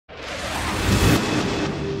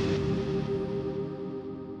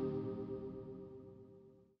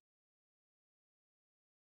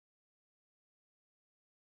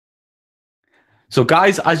So,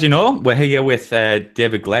 guys, as you know, we're here with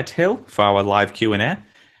David Gledhill for our live Q&A.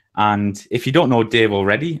 And if you don't know Dave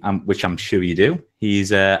already, which I'm sure you do,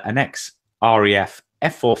 he's an ex-RAF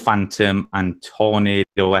F4 Phantom and Tornado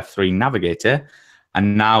F3 navigator,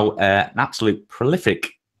 and now an absolute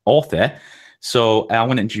prolific author. So I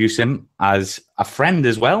want to introduce him as a friend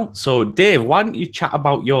as well. So, Dave, why don't you chat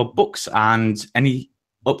about your books and any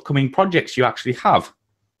upcoming projects you actually have?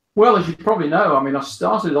 Well, as you probably know, I mean, I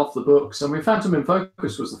started off the books. I mean, Phantom in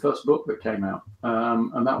Focus was the first book that came out,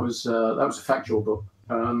 and that was a factual book,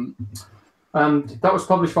 and that was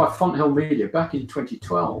published by Fonthill Media back in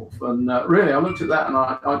 2012. And really, I looked at that, and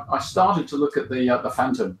I started to look at the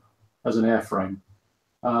Phantom as an airframe,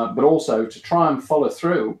 but also to try and follow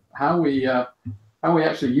through how we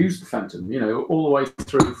actually use the Phantom. You know, all the way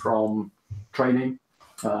through from training.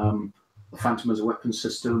 The Phantom as a weapon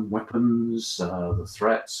system, weapons, the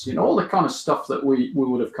threats, you know, all the kind of stuff that we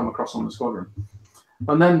would have come across on the squadron.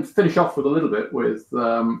 And then finish off with a little bit with,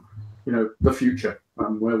 you know, the future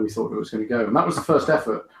and where we thought it was going to go. And that was the first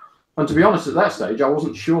effort. And to be honest, at that stage, I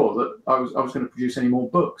wasn't sure that I was going to produce any more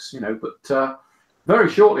books, you know, but very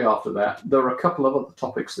shortly after that, there were a couple of other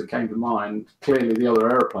topics that came to mind. Clearly, the other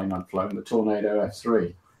aeroplane I'd flown, the Tornado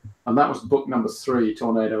F3. And that was book number 3,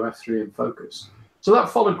 Tornado F3 in Focus. So that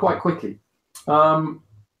followed quite quickly.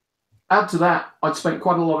 Add to that, I'd spent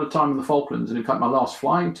quite a lot of time in the Falklands, and in fact, my last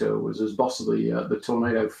flying tour was as boss of the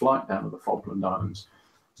Tornado flight down to the Falkland Islands.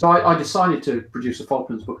 So I decided to produce a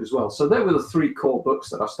Falklands book as well. So they were the 3 core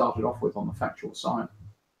books that I started off with on the factual side.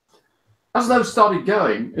 As those started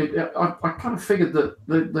going, I kind of figured that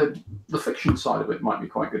the fiction side of it might be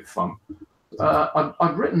quite good fun.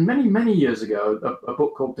 I'd written many years ago a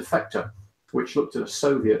book called Defector, which looked at a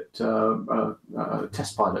Soviet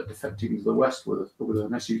test pilot defecting to the West with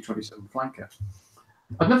an Su-27 flanker.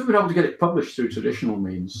 I'd never been able to get it published through traditional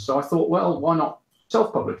means, so I thought, well, why not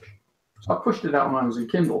self-publish? So I pushed it out when I was in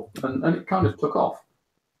Kindle, and it kind of took off.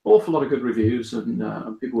 Awful lot of good reviews,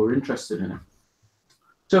 and people were interested in it.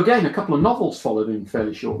 So again, a couple of novels followed in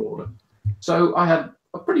fairly short order. So I had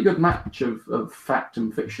a pretty good match of fact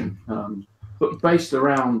and fiction, but based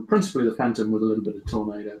around principally the Phantom with a little bit of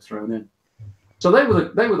Tornado thrown in. So they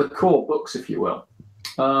were the core books, if you will,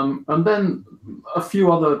 and then a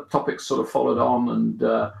few other topics sort of followed on, and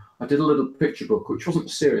I did a little picture book, which wasn't a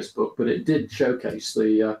serious book, but it did showcase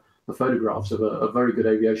the photographs of a very good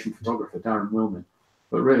aviation photographer, Darren Wilman.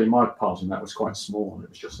 But really, my part in that was quite small, and it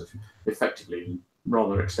was just effectively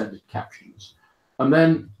rather extended captions. And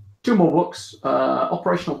then 2 more books,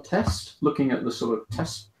 Operational Test, looking at the sort of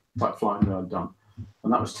test type flying that I'd done,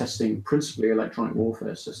 and that was testing principally electronic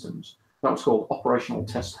warfare systems. That was called Operational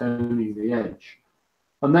Test Honing the Edge.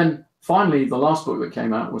 And then finally, the last book that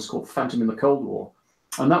came out was called Phantom in the Cold War.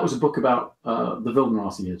 And that was a book about the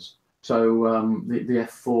Wildenrath years. So the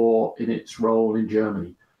F4 in its role in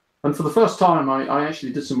Germany. And for the first time, I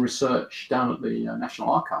actually did some research down at the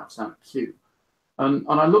National Archives down at Kew. And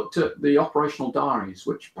I looked at the operational diaries,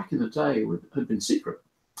 which back in the day had been secret.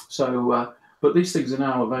 So, but these things are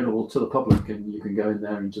now available to the public, and you can go in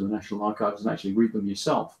there into the National Archives and actually read them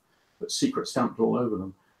yourself. But secret stamped all over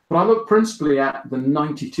them. But I looked principally at the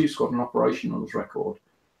 92 Squadron Operationals record.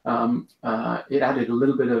 It added a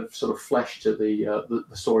little bit of sort of flesh to the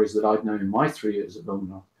stories that I'd known in my 3 years at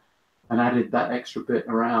Wildenrath, and added that extra bit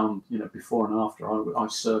around, you know, before and after I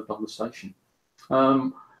served on the station. I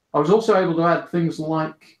was also able to add things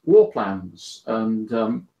like war plans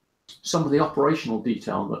and some of the operational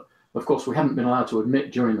detail that, of course, we hadn't been allowed to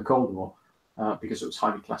admit during the Cold War. Because it was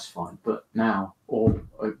highly classified, but now all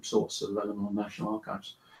open source available on National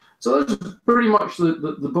Archives. So those are pretty much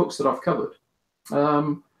the books that I've covered.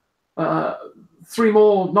 3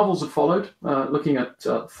 more novels have followed, looking at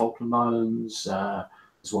Falkland Islands.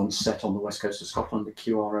 There's one set on the west coast of Scotland, a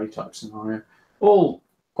QRA type scenario. All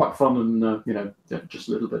quite fun and, you know, just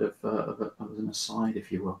a little bit of an aside,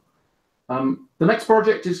 if you will. The next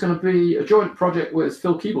project is going to be a joint project with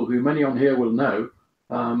Phil Keeble, who many on here will know.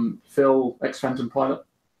 Phil, ex-Phantom pilot,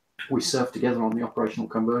 we served together on the operational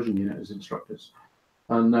conversion unit as instructors.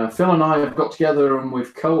 And Phil and I have got together and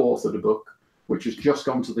we've co-authored a book, which has just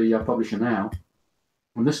gone to the publisher now.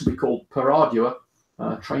 And this will be called Per Ardua,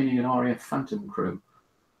 Training an RAF Phantom Crew.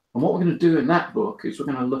 And what we're going to do in that book is we're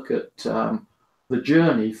going to look at the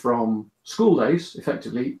journey from school days,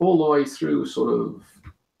 effectively, all the way through sort of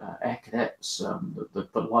air cadets, the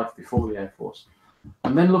life before the Air Force.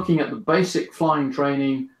 And then looking at the basic flying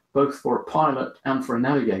training, both for a pilot and for a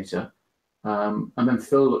navigator. And then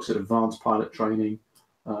Phil looks at advanced pilot training,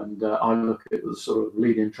 and I look at the sort of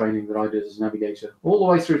lead-in training that I did as a navigator, all the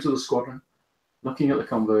way through to the squadron, looking at the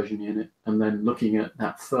conversion unit, and then looking at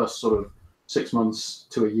that first sort of 6 months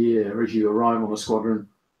to a year as you arrive on a squadron,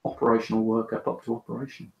 operational work up to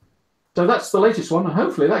operation. So that's the latest one, and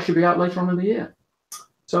hopefully that should be out later on in the year.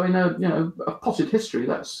 So in a potted history,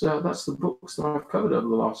 that's the books that I've covered over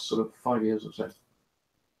the last sort of 5 years or so.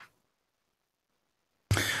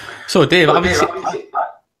 So Dave, obviously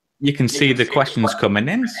you can see the questions coming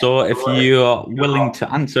in. So if you're willing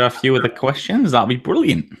to answer a few of the questions, that'd be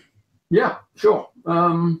brilliant. Yeah, sure.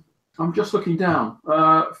 I'm just looking down.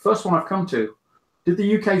 First one I've come to. Did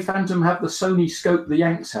the UK Phantom have the Sony scope the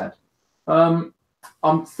Yanks had?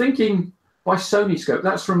 I'm thinking by Sony scope.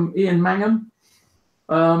 That's from Ian Mangum.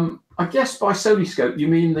 I guess by Sony scope you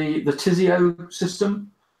mean the Tizio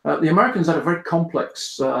system. The Americans had a very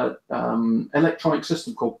complex electronic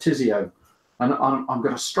system called Tizio, and I'm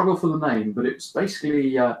going to struggle for the name, but it's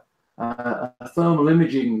basically a thermal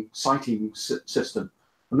imaging sighting system.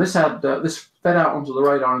 And this had this fed out onto the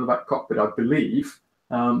radar in the back cockpit, I believe,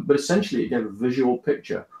 but essentially it gave a visual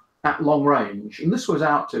picture at long range, and this was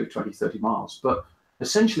out to 20, 30 miles, but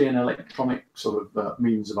essentially an electronic sort of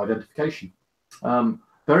means of identification.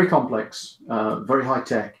 Very complex, very high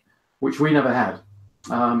tech, which we never had.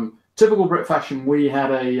 Typical Brit fashion, we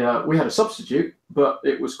had a substitute, but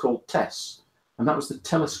it was called TESS, and that was the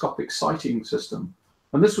telescopic sighting system.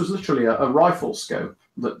 And this was literally a rifle scope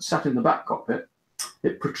that sat in the back cockpit.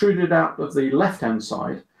 It protruded out of the left-hand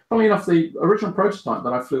side. Funnily enough, the original prototype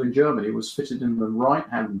that I flew in Germany was fitted in the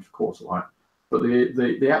right-hand quarter light, but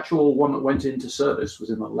the actual one that went into service was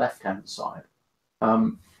in the left-hand side.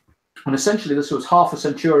 And essentially, this was half a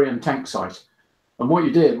Centurion tank sight. And what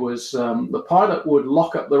you did was the pilot would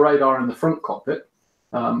lock up the radar in the front cockpit.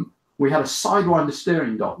 We had a sidewinder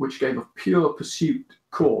steering dot, which gave a pure pursuit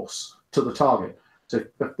course to the target. So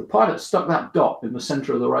if the pilot stuck that dot in the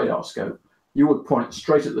center of the radar scope, you would point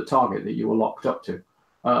straight at the target that you were locked up to.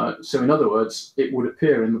 So in other words, it would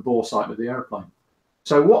appear in the bore sight of the airplane.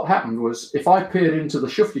 So what happened was, if I peered into the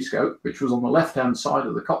shufty scope, which was on the left-hand side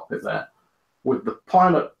of the cockpit there, with the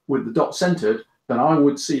pilot with the dot centered, then I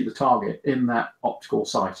would see the target in that optical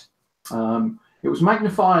sight. It was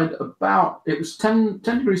magnified about, it was 10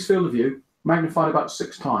 degrees field of view, magnified about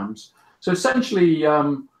 6 times. So essentially,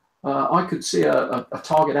 I could see a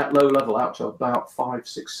target at low level out to about 5,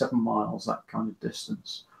 6, 7 miles, that kind of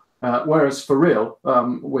distance. Whereas for real,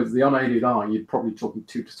 with the unaided eye, you're probably talking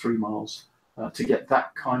 2 to 3 miles to get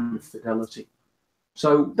that kind of fidelity.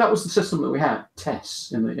 So that was the system that we had,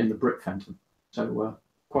 TESS, in the Brit Phantom. So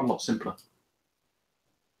quite a lot simpler.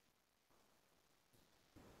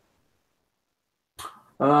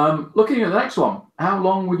 Looking at the next one, how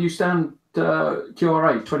long would you stand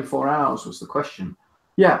QRA? 24 hours was the question.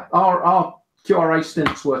 Yeah, our QRA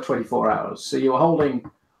stints were 24 hours. So you were holding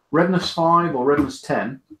Readiness 5 or Readiness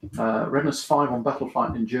 10, Readiness 5 on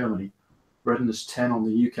Battleflight in Germany, Readiness 10 on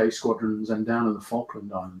the UK squadrons and down in the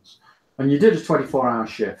Falkland Islands. And you did a 24-hour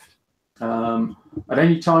shift. At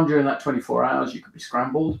any time during that 24 hours, you could be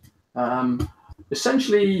scrambled.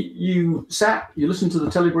 Essentially, you listened to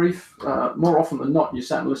the telebrief. More often than not, you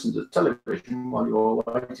sat and listened to the television while you were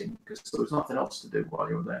waiting, because there was nothing else to do while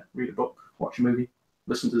you were there. Read a book, watch a movie,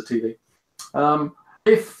 listen to the TV.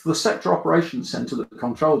 If the sector operations centre that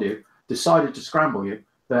controlled you decided to scramble you,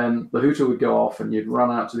 then the hooter would go off and you'd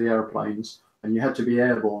run out to the airplanes, and you had to be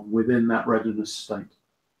airborne within that readiness state.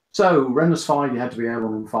 So Readiness 5, you had to be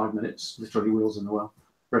airborne in 5 minutes, literally wheels in the well.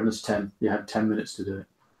 Readiness 10, you had 10 minutes to do it.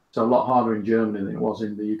 So a lot harder in Germany than it was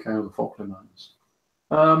in the UK or the Falkland Islands.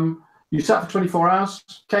 You sat for 24 hours,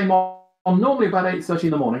 came on normally about 8:30 in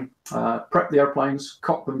the morning, prepped the airplanes,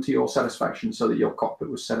 cocked them to your satisfaction so that your cockpit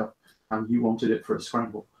was set up and you wanted it for a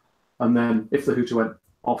scramble. And then if the hooter went,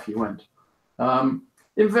 off you went.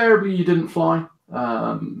 Invariably, you didn't fly.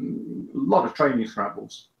 A lot of training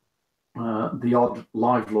scrambles. The odd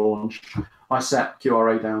live launch. I sat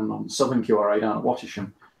QRA down on Southern QRA down at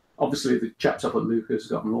Wattisham. Obviously, the chaps up at Lucas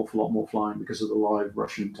got an awful lot more flying because of the live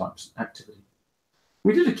Russian type activity.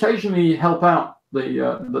 We did occasionally help out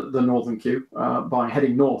the Northern Q by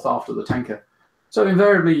heading north after the tanker. So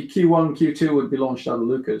invariably, Q1, Q2 would be launched out of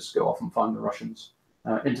Lucas, go off and find the Russians,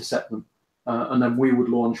 intercept them, and then we would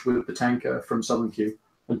launch with the tanker from Southern Q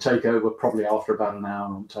and take over probably after about an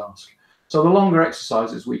hour on task. So the longer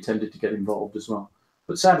exercises, we tended to get involved as well.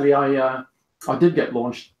 But sadly, I did get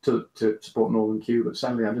launched to support Northern Q, but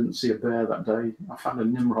sadly I didn't see a bear that day. I found a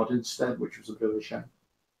Nimrod instead, which was a bit of a shame.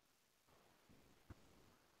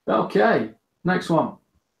 Okay, next one.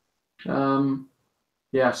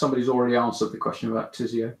 Yeah, somebody's already answered the question about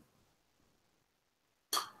Tizio.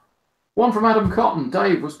 One from Adam Cotton.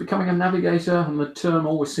 Dave, was becoming a navigator, and the term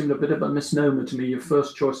always seemed a bit of a misnomer to me, your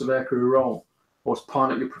first choice of aircrew role. or is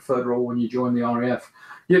pilot your preferred role when you join the RAF?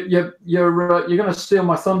 You're going to steal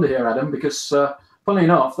my thunder here, Adam, because funnily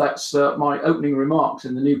enough, that's my opening remarks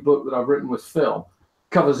in the new book that I've written with Phil.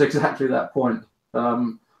 Covers exactly that point.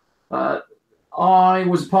 I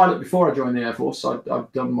was a pilot before I joined the Air Force.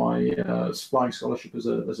 I'd done my flying scholarship as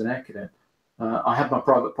an air cadet. I had my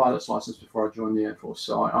private pilot's license before I joined the Air Force,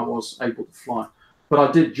 so I was able to fly. But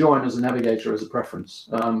I did join as a navigator as a preference.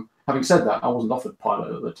 Having said that, I wasn't offered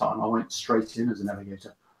pilot at the time. I went straight in as a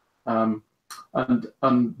navigator. And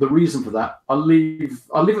the reason for that, I'll leave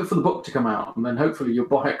it for the book to come out, and then hopefully you'll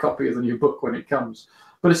buy a copy of the new book when it comes.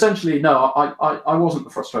 But essentially, no, I wasn't a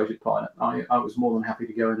frustrated pilot. I was more than happy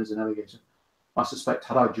to go in as a navigator. I suspect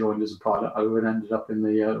had I joined as a pilot, I would have ended up in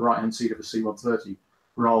the right-hand seat of a C-130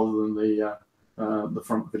 rather than the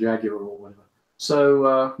front of a Jaguar or whatever.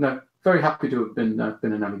 So no, very happy to have been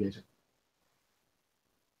a navigator.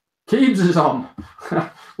 Keebs is on.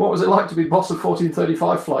 What was it like to be boss of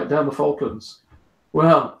 1435 flight down the Falklands?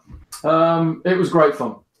 Well, it was great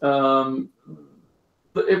fun.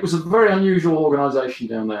 It was a very unusual organisation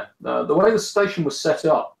down there. The way the station was set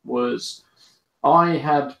up was I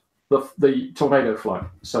had the Tornado flight,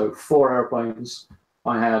 so 4 airplanes.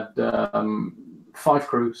 I had 5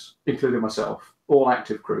 crews, including myself, all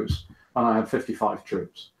active crews, and I had 55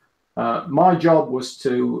 troops. My job was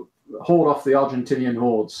to hold off the Argentinian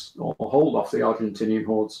hordes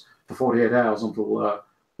for 48 hours until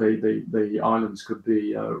the islands could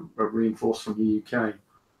be reinforced from the UK.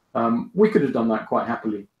 We could have done that quite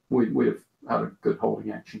happily. We'd have had a good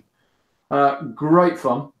holding action. Great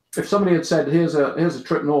fun. If somebody had said, "Here's a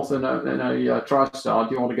trip north in a TriStar,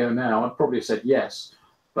 do you want to go now?" I'd probably have said yes.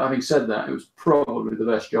 But having said that, it was probably the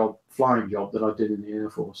best flying job that I did in the Air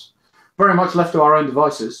Force. Very much left to our own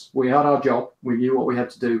devices. We had our job. We knew what we had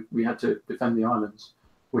to do. We had to defend the islands.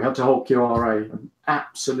 We had to hold QRA, and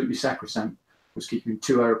absolutely sacrosanct was keeping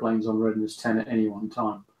 2 airplanes on readiness 10 at any one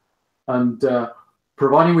time. And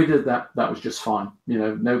providing we did that, that was just fine. You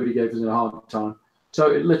know, nobody gave us a hard time.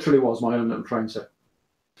 So it literally was my own little train set.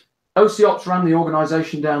 OC Ops ran the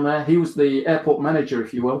organisation down there. He was the airport manager,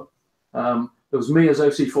 if you will. There was me as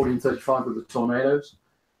OC 1435 with the Tornadoes.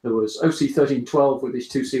 There was OC 1312 with his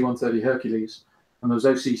 2 C-130 Hercules. And there was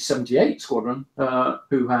OC 78 Squadron,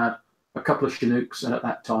 who had a couple of Chinooks and at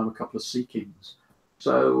that time a couple of Sea Kings.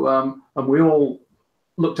 So, and we all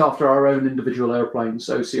looked after our own individual airplanes.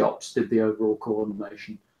 OC Ops did the overall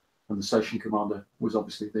coordination, and the station commander was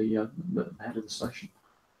obviously the head of the station.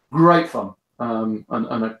 Great fun. And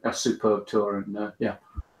a superb tour, and yeah,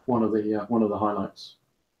 one of the highlights.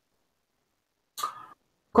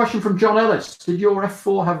 Question from John Ellis: did your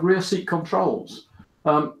F4 have rear seat controls?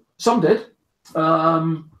 Some did.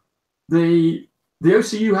 The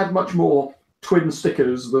OCU had much more twin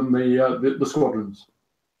stickers than the squadrons.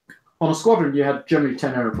 On a squadron, you had generally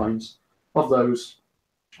 10 aeroplanes. Of those,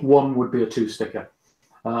 1 would be a 2-sticker.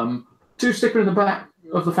 2-sticker in the back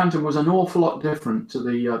of the Phantom was an awful lot different to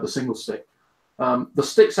the single stick. The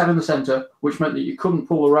stick sat in the centre, which meant that you couldn't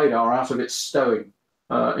pull the radar out of its stowing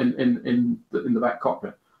in the back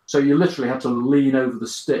cockpit. So you literally had to lean over the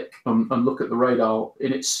stick and look at the radar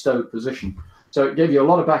in its stow position. So it gave you a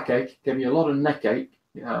lot of backache, gave you a lot of neck ache.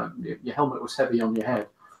 Your helmet was heavy on your head.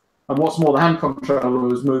 And what's more, the hand controller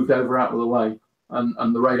was moved over out of the way,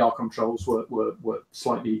 and the radar controls were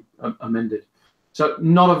slightly amended. So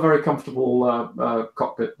not a very comfortable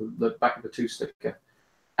cockpit, the back of the 2-sticker.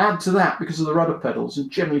 Add to that, because of the rudder pedals, and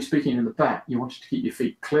generally speaking in the back, you wanted to keep your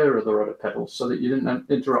feet clear of the rudder pedals so that you didn't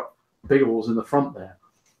interrupt Biggles in the front there,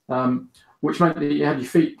 which meant that you had your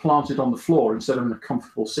feet planted on the floor instead of in a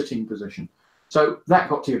comfortable sitting position. So that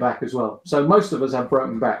got to your back as well. So most of us had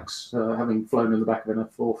broken backs, having flown in the back of an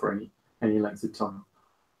F4 for any length of time.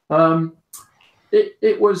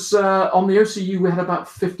 It was, on the OCU, we had about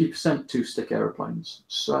 50% 2-stick aeroplanes,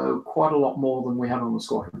 so quite a lot more than we had on the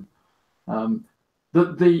squadron.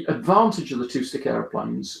 The advantage of the 2-stick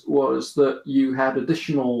aeroplanes was that you had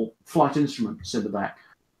additional flight instruments in the back.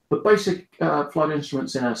 The basic flight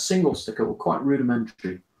instruments in a single sticker were quite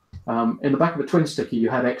rudimentary. In the back of a twin sticker, you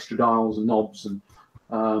had extra dials and knobs and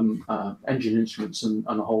engine instruments and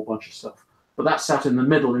a whole bunch of stuff. But that sat in the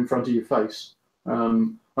middle in front of your face.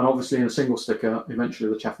 And obviously in a single sticker, eventually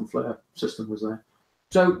the chaff and flare system was there.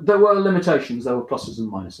 So there were limitations, there were pluses and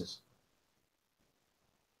minuses.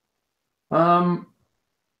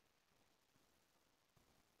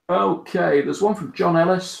 Okay, there's one from John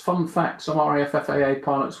Ellis. Fun fact, some RAF FAA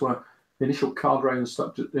pilots were the initial cadre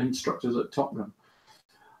instructors at Top Gun.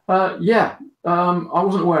 Yeah, I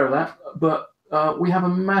wasn't aware of that, but we have a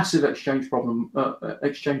massive exchange program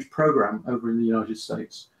over in the United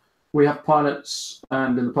States. We have pilots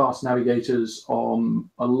and in the past navigators on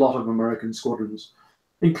a lot of American squadrons,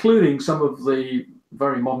 including some of the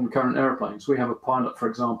very modern current airplanes. We have a pilot, for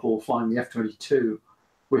example, flying the F-22.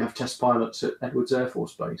 We have test pilots at Edwards Air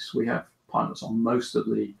Force Base. We have pilots on most of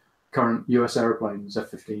the current US airplanes,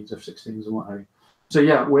 F-15s, F-16s, and what have you. So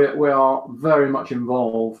yeah, we are very much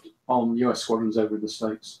involved on US squadrons over in the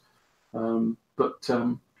States.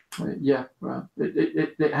 Yeah,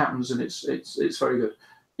 it happens, and it's very good.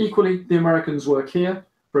 Equally, the Americans work here.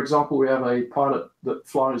 For example, we have a pilot that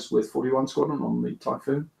flies with 41 Squadron on the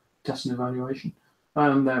Typhoon, test and evaluation,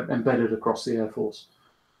 and they're embedded across the Air Force.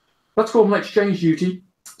 That's called an exchange duty.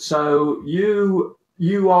 So you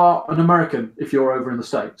are an American if you're over in the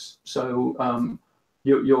States. So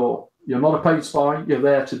you're not a paid spy. You're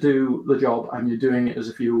there to do the job, and you're doing it as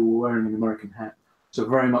if you were wearing an American hat. So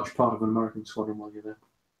very much part of an American squadron while you're there.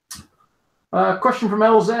 Question from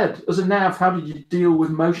LZ. As a NAV, how did you deal with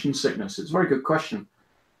motion sickness? It's a very good question.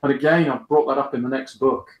 And again, I've brought that up in the next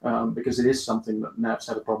book because it is something that NAVs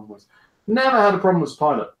had a problem with. Never had a problem as a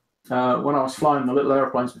pilot. When I was flying the little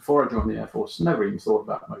airplanes before I joined the Air Force, never even thought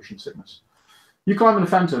about motion sickness. You climb in a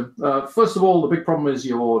Phantom. First of all, the big problem is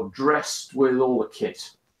you're dressed with all the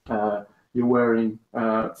kit. You're wearing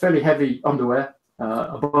fairly heavy underwear,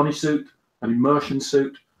 a bunny suit, an immersion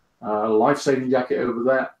suit, a life-saving jacket over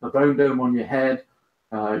that, a bone dome on your head.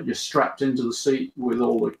 You're strapped into the seat with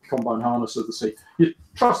all the combine harness of the seat. You're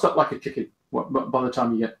trussed up like a chicken by the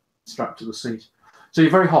time you get strapped to the seat. So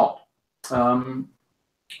you're very hot.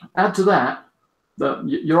 Add to that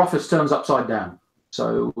your office turns upside down.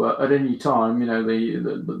 So at any time, you know,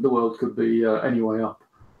 the world could be any way up.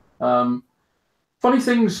 Funny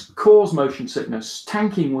things cause motion sickness.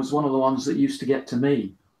 Tanking was one of the ones that used to get to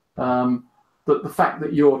me. But the fact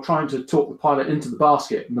that you're trying to talk the pilot into the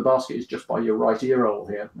basket, and the basket is just by your right ear hole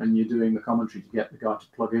here, and you're doing the commentary to get the guy to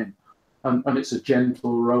plug in. And it's a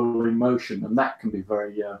gentle rolling motion, and that can be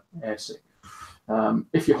very airsick.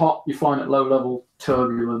 If you're hot, you're flying at low level,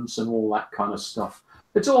 turbulence and all that kind of stuff.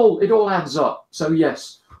 It all adds up. So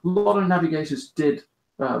yes, a lot of navigators did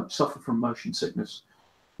suffer from motion sickness.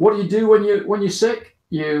 What do you do when you're sick?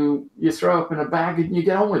 You throw up in a bag and you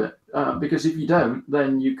get on with it. Because if you don't,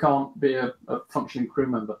 then you can't be a functioning crew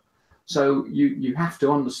member. So you have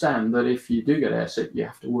to understand that if you do get airsick, you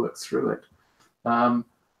have to work through it.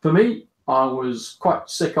 For me, I was quite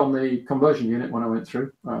sick on the conversion unit when I went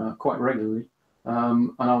through, quite regularly.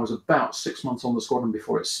 And I was about 6 months on the squadron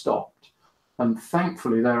before it stopped. And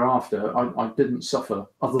thankfully thereafter, I didn't suffer,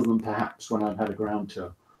 other than perhaps when I'd had a ground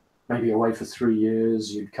tour. Maybe away for 3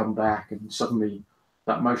 years, you'd come back and suddenly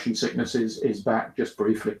that motion sickness is back just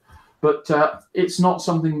briefly. But it's not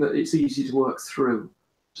something that it's easy to work through.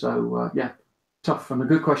 So yeah, tough and a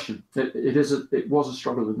good question. It was a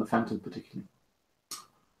struggle in the Phantom particularly.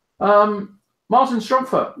 Martin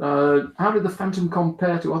Strumpfer, how did the Phantom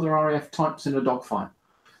compare to other RAF types in a dogfight?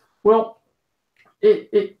 Well,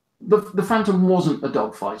 the Phantom wasn't a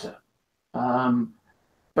dogfighter.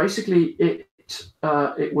 Basically,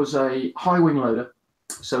 it was a high wing loader,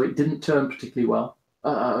 so it didn't turn particularly well.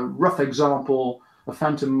 A rough example, a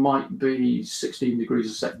Phantom might be 16 degrees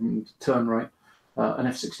a second turn rate. An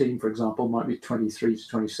F-16, for example, might be 23 to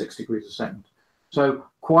 26 degrees a second. So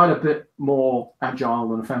quite a bit more agile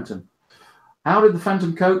than a Phantom. How did the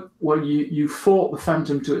Phantom cope? Well, you fought the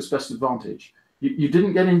Phantom to its best advantage. You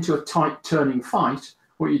didn't get into a tight turning fight.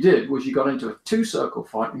 What you did was you got into a two-circle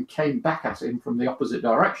fight and came back at him from the opposite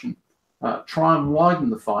direction. Try and widen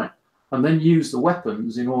the fight, and then use the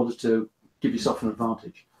weapons in order to give yourself an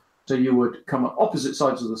advantage. So you would come at opposite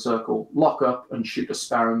sides of the circle, lock up, and shoot a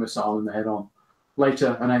Sparrow missile in the head-on.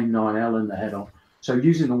 Later, an AIM-9L in the head-on. So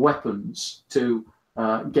using the weapons to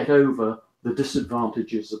get over the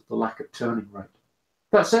disadvantages of the lack of turning rate.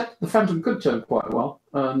 That said, the Phantom could turn quite well,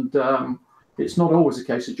 and it's not always a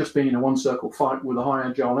case of just being in a one-circle fight with a high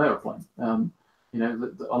agile aeroplane. You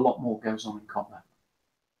know, a lot more goes on in combat.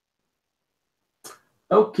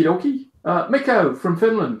 Okie dokie. Mikko from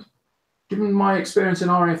Finland. Given my experience in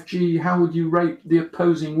RFG, how would you rate the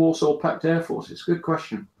opposing Warsaw Pact Air Forces? Good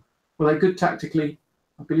question. Were they good tactically?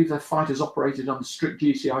 I believe their fighters operated under strict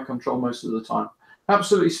GCI control most of the time.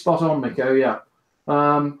 Absolutely spot on, Mikko, yeah.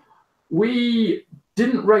 We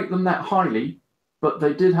didn't rate them that highly, but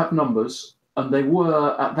they did have numbers, and they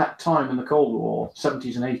were, at that time in the Cold War,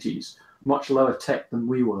 70s and 80s, much lower tech than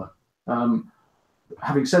we were.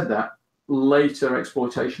 Having said that, later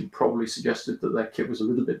exploitation probably suggested that their kit was a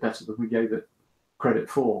little bit better than we gave it credit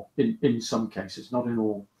for, in some cases, not in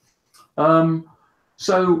all.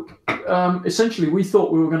 Essentially, we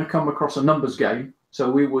thought we were going to come across a numbers game. So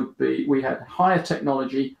we had higher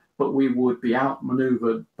technology, but we would be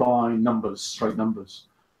outmaneuvered by numbers, straight numbers.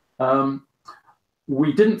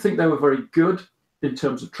 We didn't think they were very good in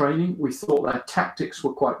terms of training. We thought their tactics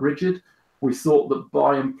were quite rigid. We thought that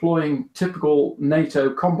by employing typical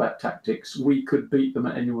NATO combat tactics, we could beat them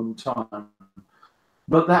at any one time.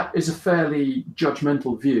 But that is a fairly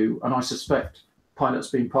judgmental view, and I suspect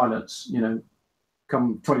pilots being pilots, you know,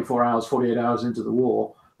 come 24 hours, 48 hours into the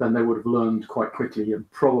war, then they would have learned quite quickly and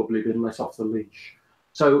probably been let off the leash.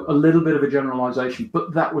 So a little bit of a generalization,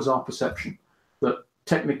 but that was our perception, that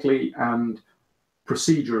technically and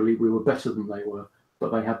procedurally we were better than they were,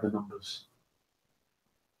 but they had the numbers.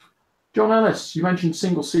 John Ellis, you mentioned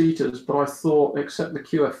single-seaters, but I thought, except the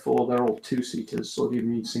QF4, they're all two-seaters, so do you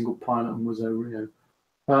mean single pilot and was Rio?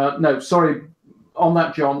 No, sorry, on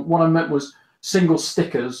that, John, what I meant was single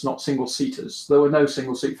stickers, not single-seaters. There were no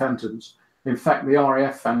single-seat Phantoms. In fact, the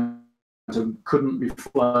RAF Phantom couldn't be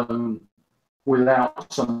flown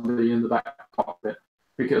without somebody in the back cockpit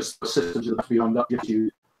because the systems that have to be lined up give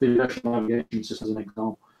you the inertial navigation system as an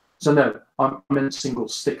example. So no, I meant single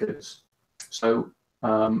stickers. So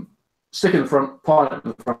stick in the front, pilot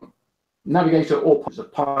in the front, navigator or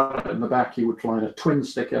pilot in the back, he would fly in a twin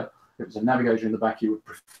sticker. If it's a navigator in the back, he would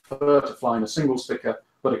prefer to fly in a single sticker,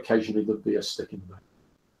 but occasionally there'd be a stick in the back.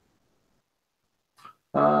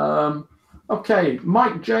 Okay,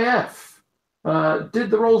 Mike JF.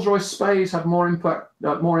 Did the Rolls-Royce Spays have more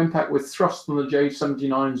impact with thrust than the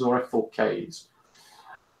J79s or F4Ks?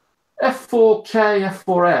 F4K,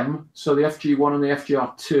 F4M, so the FG1 and the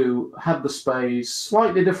FGR2 had the Spays,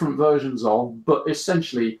 slightly different versions of, but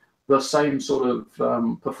essentially the same sort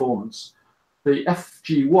of performance. The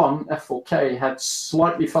FG1, F4K, had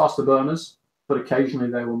slightly faster burners, but occasionally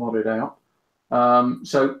they were modded out.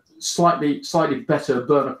 So slightly better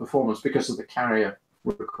burner performance because of the carrier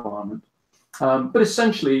requirement. But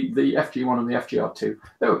essentially, the FG1 and the FGR2,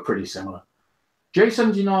 they were pretty similar.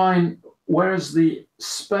 J79, whereas the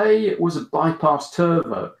Spey was a bypass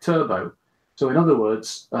turbo. So in other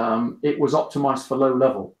words, it was optimized for low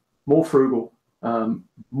level, more frugal,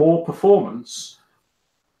 more performance,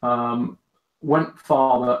 went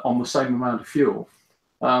farther on the same amount of fuel.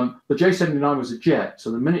 The J79 was a jet,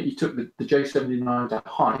 so the minute you took the J79 to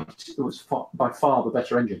height, it was by far the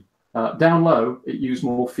better engine. Down low, it used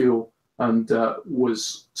more fuel and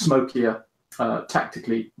was smokier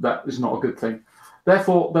tactically. That is not a good thing.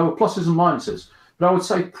 Therefore, there were pluses and minuses. But I would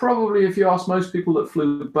say probably if you ask most people that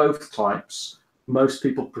flew both types, most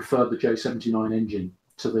people preferred the J79 engine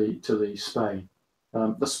to the Spey.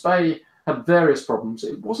 The Spey had various problems.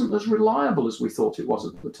 It wasn't as reliable as we thought it was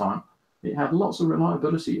at the time. It had lots of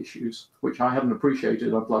reliability issues, which I hadn't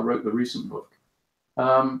appreciated until I wrote the recent book.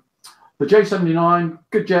 The J79,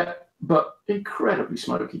 good jet, but incredibly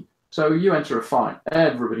smoky. So you enter a fight,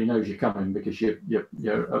 everybody knows you're coming because you're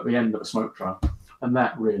at the end of a smoke trail. And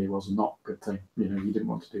that really was not a good thing. You know, you didn't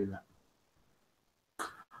want to do that.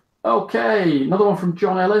 Okay, another one from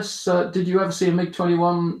John Ellis. Did you ever see a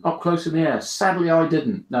MiG-21 up close in the air? Sadly, I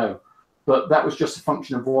didn't, no. But that was just a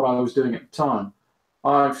function of what I was doing at the time.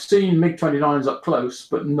 I've seen MiG-29s up close,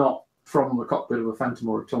 but not from the cockpit of a Phantom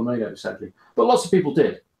or a Tornado, sadly. But lots of people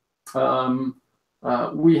did.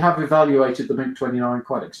 We have evaluated the MiG-29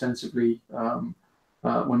 quite extensively.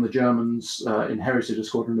 When the Germans inherited a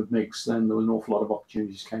squadron of MiGs, then there was an awful lot of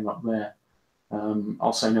opportunities came up there.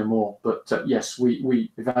 I'll say no more, but yes,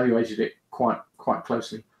 we evaluated it quite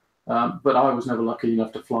closely. But I was never lucky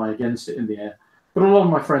enough to fly against it in the air. But a lot of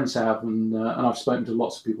my friends have, and I've spoken to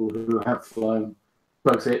lots of people who have flown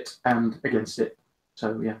both it and against it.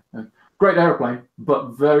 So yeah, great aeroplane,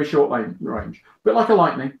 but very short range. A bit like a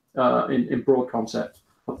Lightning in broad concept,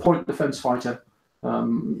 a point defense fighter.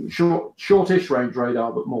 Shortish range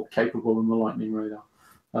radar, but more capable than the Lightning radar.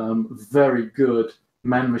 Very good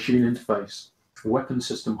man-machine interface. Weapon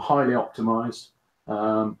system highly optimized.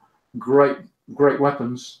 Great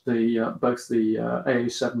weapons. Both the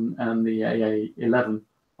AA7 and the AA11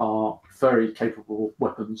 are very capable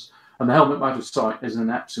weapons. And the helmet-mounted sight is an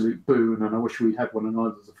absolute boon. And I wish we'd had one in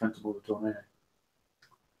either the Phantom or the Tornado.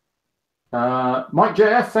 Mike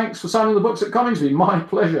JF, thanks for signing the books at Coningsby. My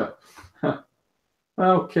pleasure.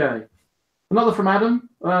 Okay. Another from Adam.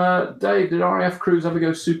 Dave, did RAF crews ever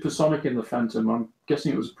go supersonic in the Phantom? I'm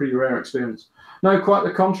guessing it was a pretty rare experience. No, quite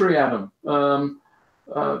the contrary, Adam.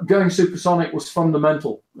 Going supersonic was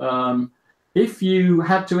fundamental. If you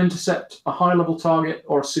had to intercept a high-level target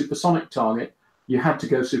or a supersonic target, you had to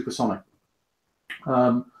go supersonic.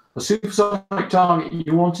 A supersonic target,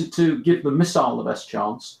 you wanted to give the missile the best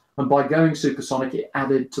chance, and by going supersonic, it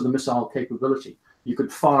added to the missile capability. You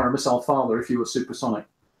could fire a missile farther if you were supersonic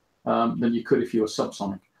than you could if you were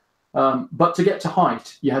subsonic. But to get to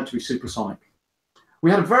height, you had to be supersonic. We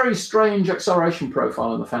had a very strange acceleration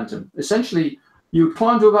profile in the Phantom. Essentially, you would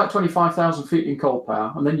climb to about 25,000 feet in cold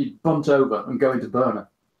power, and then you'd bunt over and go into burner.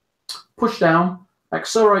 Push down,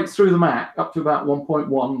 accelerate through the Mach up to about 1.1,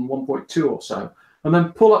 1.2 or so, and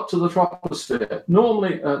then pull up to the troposphere,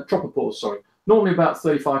 normally about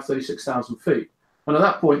 35, 36,000 feet. And at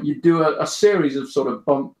that point, you'd do a series of sort of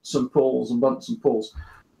bumps and pulls and bumps and pulls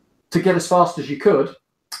to get as fast as you could.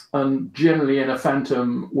 And generally in a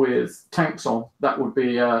Phantom with tanks on, that would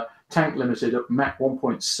be tank limited at Mach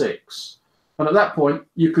 1.6. And at that point,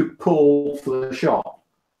 you could pull for the shot.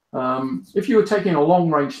 If you were taking a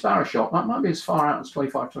long-range Sparrow shot, that might be as far out as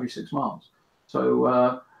 25, 26 miles.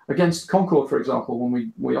 So against Concorde, for example,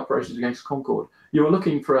 when we operated against Concorde, you were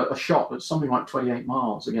looking for a shot that's something like 28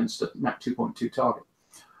 miles against a Mach 2.2 target.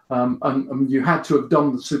 And you had to have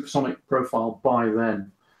done the supersonic profile by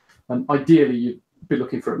then. And ideally, you'd be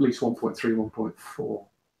looking for at least 1.3,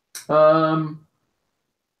 1.4.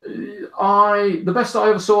 The best I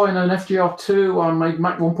ever saw in an FGR2, I made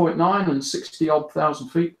Mach 1.9 and 60-odd thousand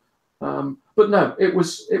feet. But no, it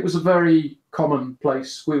was a very common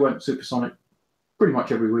place. We went supersonic pretty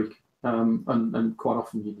much every week, and quite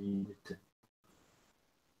often you needed to.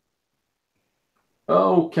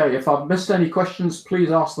 Okay, if I've missed any questions,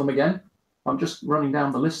 please ask them again. I'm just running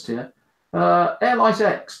down the list here. Airlight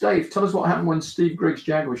X, Dave, tell us what happened when Steve Griggs'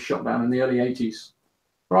 Jag was shot down in the early 80s.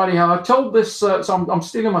 Righty, I told this, so I'm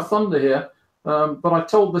stealing my thunder here, but I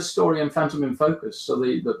told this story in Phantom in Focus, so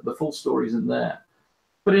the full story isn't there.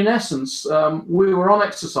 But in essence, we were on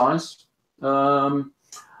exercise.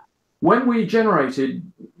 When we generated,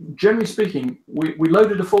 generally speaking, we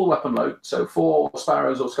loaded a full weapon load, so 4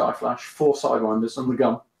 Sparrows or Skyflash, 4 Sidewinders and the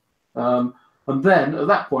gun. And then at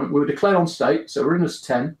that point, we were declared on state, so we're in as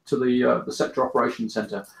 10 to the sector operations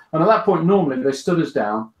center. And at that point, normally they stood us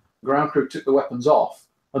down, the ground crew took the weapons off,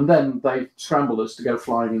 and then they scrambled us to go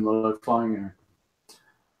flying in the low flying area.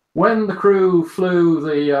 When the crew flew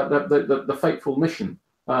the fateful mission,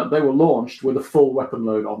 they were launched with a full weapon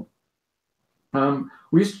load on.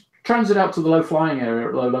 We used to transit out to the low flying area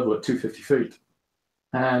at low level at 250 feet.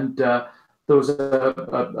 And there was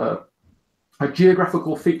a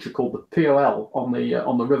geographical feature called the POL on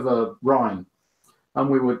the River Rhine. And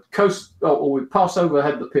we would coast, or we'd pass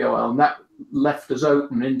overhead the POL, and that left us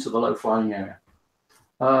open into the low flying area.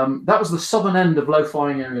 That was the southern end of low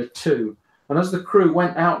flying area 2. And as the crew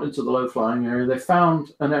went out into the low flying area, they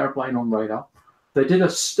found an airplane on radar. They did a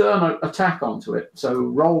stern attack onto it, so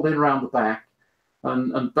rolled in around the back,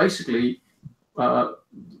 and basically, when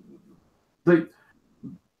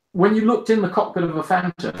you looked in the cockpit of a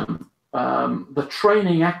Phantom, the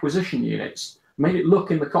training acquisition units made it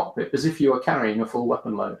look in the cockpit as if you were carrying a full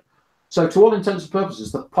weapon load. So to all intents and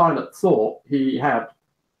purposes, the pilot thought he had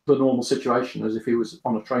the normal situation as if he was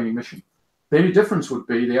on a training mission. The only difference would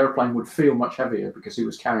be the airplane would feel much heavier because he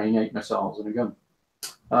was carrying 8 missiles and a gun.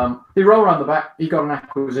 He rolled around the back, he got an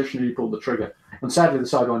acquisition, and he pulled the trigger. And sadly, the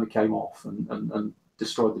Sidewinder came off and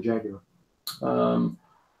destroyed the Jaguar.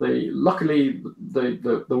 Luckily,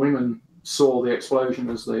 the wingman saw the explosion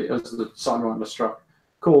as the Sidewinder struck,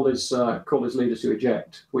 called his leader to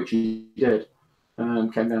eject, which he did,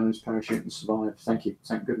 and came down in his parachute and survived. Thank you,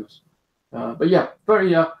 thank goodness. But yeah,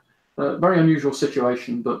 very unusual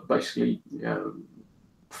situation, but basically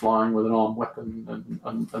flying with an armed weapon,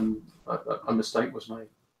 and a mistake was made.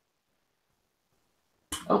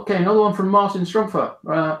 Okay, another one from Martin Strumpfer.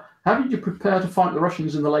 How did you prepare to fight the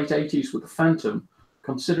Russians in the late 80s with the Phantom,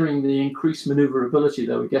 considering the increased maneuverability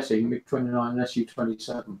they were getting, MiG-29 and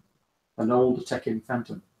Su-27, an older tech-in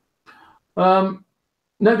Phantom?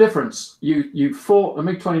 No difference. You fought a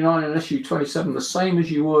MiG-29 and Su-27 the same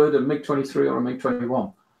as you would a MiG-23 or a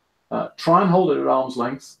MiG-21. Try and hold it at arm's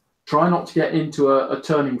length. Try not to get into a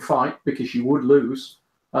turning fight because you would lose,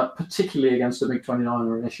 particularly against a MiG-29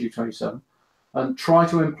 or an Su-27. And try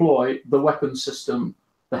to employ the weapon system,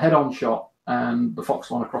 the head-on shot, and the Fox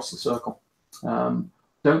one across the circle.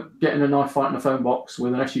 Don't get in a knife fight in a phone box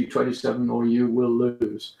with an Su-27 or you will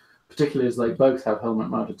lose, particularly as they both have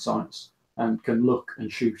helmet-mounted sights and can look and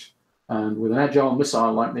shoot. And with an agile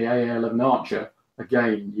missile like the AA-11 Archer,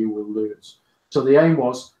 again, you will lose. So the aim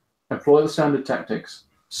was employ the standard tactics,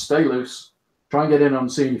 stay loose, try and get in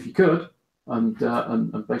unseen if you could, and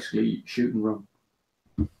basically shoot and run.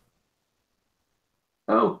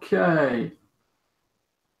 Okay.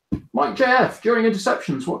 Mike JF, during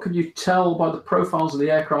interceptions, what could you tell by the profiles of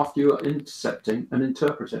the aircraft you are intercepting and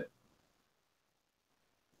interpret it?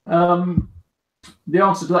 The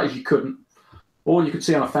answer to that is you couldn't. All you could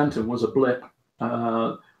see on a Phantom was a blip.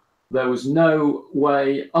 There was no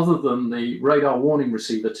way other than the radar warning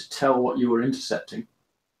receiver to tell what you were intercepting.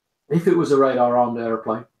 If it was a radar-armed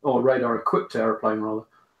aeroplane, or radar-equipped aeroplane rather,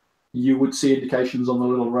 you would see indications on the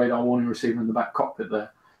little radar warning receiver in the back cockpit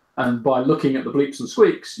there. And by looking at the bleeps and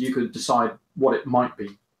squeaks, you could decide what it might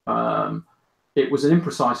be. It was an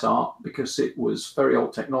imprecise art because it was very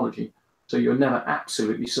old technology, so you're never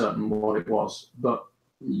absolutely certain what it was, but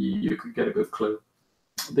you could get a good clue.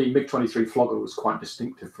 The MiG-23 flogger was quite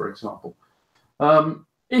distinctive, for example.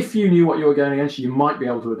 If you knew what you were going against, you might be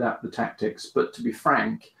able to adapt the tactics, but to be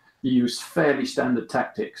frank, you used fairly standard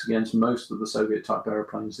tactics against most of the Soviet-type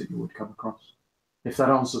aeroplanes that you would come across. If that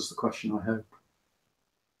answers the question, I hope.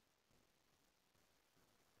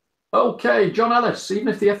 Okay, John Ellis, even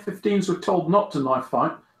if the F-15s were told not to knife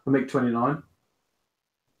fight the MiG-29,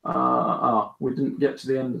 we didn't get to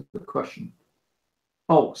the end of the question.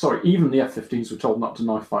 Oh, sorry, even the F-15s were told not to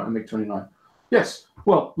knife fight the MiG-29. Yes,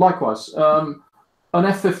 well, likewise, an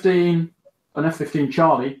F-15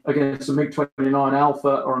 Charlie against a MiG-29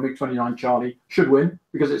 Alpha or a MiG-29 Charlie should win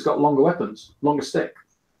because it's got longer weapons, longer stick.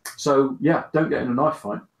 So, yeah, don't get in a knife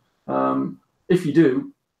fight. If you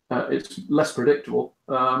do, it's less predictable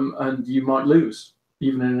and you might lose,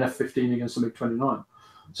 even in an F-15 against a MiG-29.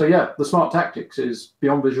 So, yeah, the smart tactics is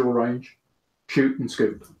beyond visual range, shoot and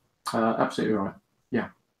scoop. Absolutely right. Yeah.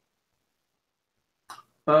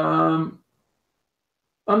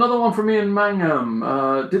 Another one from Ian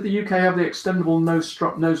Mangham. Did the UK have the extendable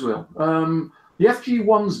nose-struck nose wheel? The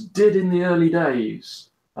FG-1s did in the early days.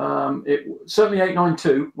 Certainly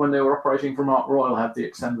 892, when they were operating from Ark Royal, had the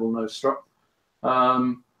extendable nose-struck.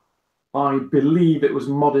 I believe it was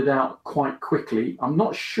modded out quite quickly. I'm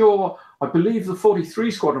not sure. I believe the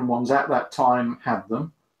 43 Squadron ones at that time had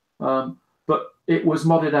them. But it was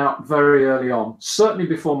modded out very early on, certainly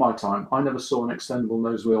before my time. I never saw an extendable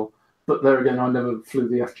nose wheel, but there again, I never flew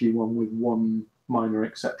the FG-1 with one minor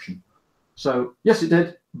exception. So yes, it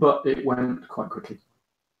did, but it went quite quickly.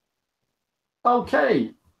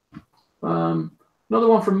 Okay, another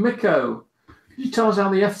one from Miko. Could you tell us how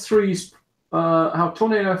the F3s, how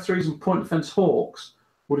Tornado F3s and Point Defense Hawks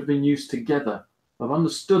would have been used together? I've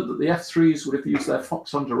understood that the F3s would have used their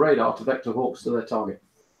Fox Hunter radar to vector Hawks to their target.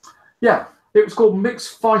 Yeah. It was called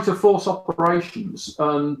Mixed Fighter Force Operations,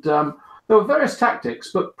 and there were various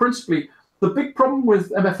tactics, but principally the big problem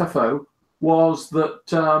with MFFO was that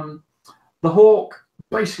the Hawk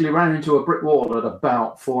basically ran into a brick wall at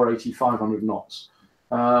about 480, 500 knots.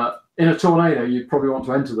 In a Tornado, you'd probably want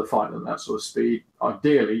to enter the fight at that sort of speed,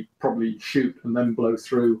 ideally probably shoot and then blow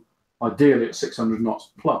through, ideally at 600 knots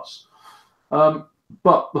plus.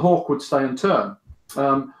 But the Hawk would stay and turn.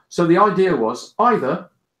 So the idea was either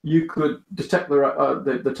you could detect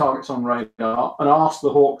the targets on radar and ask the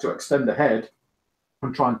Hawk to extend ahead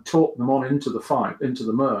and try and talk them on into the fight, into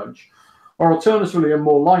the merge. Or alternatively, and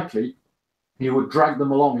more likely, you would drag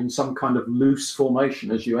them along in some kind of loose formation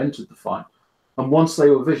as you entered the fight. And once they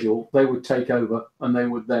were visual, they would take over and they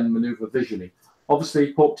would then maneuver visually.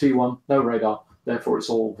 Obviously, Hawk T1, no radar, therefore it's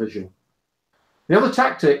all visual. The other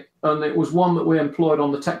tactic, and it was one that we employed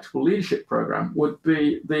on the tactical leadership program, would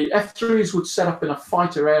be the F3s would set up in a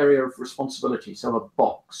fighter area of responsibility, so a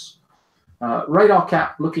box. Radar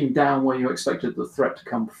cap looking down where you expected the threat to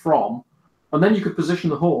come from, and then you could position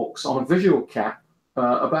the Hawks on a visual cap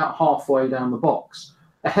about halfway down the box,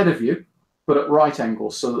 ahead of you, but at right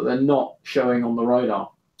angles so that they're not showing on the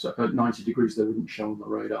radar. So at 90 degrees, they wouldn't show on the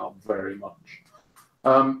radar very much.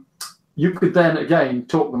 You could then, again,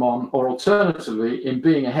 talk them on, or alternatively, in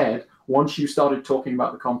being ahead, once you started talking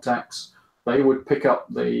about the contacts, they would pick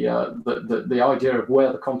up the idea of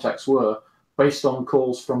where the contacts were based on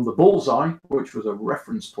calls from the bullseye, which was a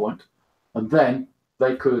reference point, and then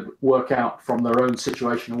they could work out from their own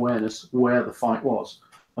situation awareness where the fight was,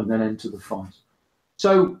 and then enter the fight.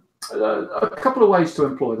 So a couple of ways to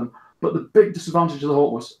employ them, but the big disadvantage of the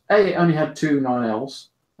Hawk was, A, it only had two 9Ls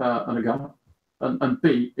and a gun, and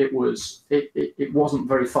B, it wasn't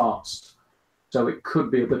very fast. So it could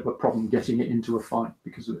be a bit of a problem getting it into a fight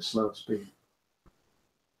because of its slower speed.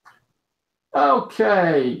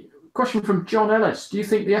 Okay, question from John Ellis. Do you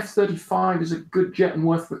think the F-35 is a good jet and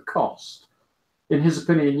worth the cost? In his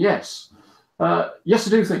opinion, yes. Yes, I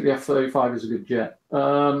do think the F-35 is a good jet.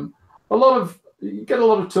 You get a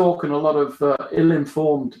lot of talk and a lot of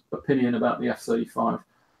ill-informed opinion about the F-35.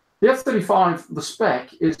 The F-35, the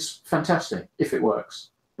spec is fantastic if it works,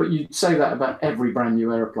 but you'd say that about every brand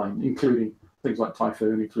new airplane, including things like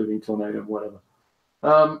Typhoon, including Tornado, and whatever.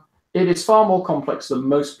 It is far more complex than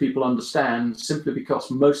most people understand, simply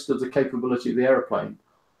because most of the capability of the airplane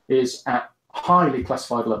is at highly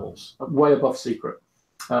classified levels, way above secret.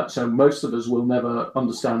 So most of us will never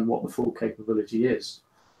understand what the full capability is.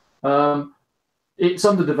 It's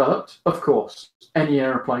underdeveloped, of course. Any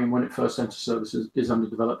aeroplane, when it first enters service, is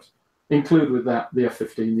underdeveloped. Include with that the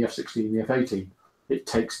F-15, the F-16, the F-18. It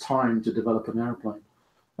takes time to develop an aeroplane.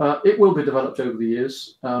 It will be developed over the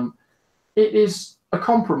years. It is a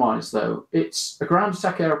compromise, though. It's a ground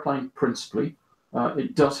attack aeroplane principally.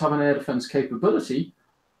 It does have an air defense capability,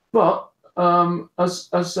 but as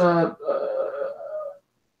a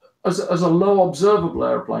low observable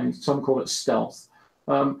airplane, some call it stealth,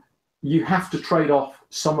 you have to trade off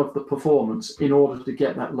some of the performance in order to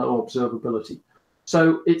get that low observability.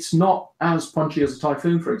 So it's not as punchy as a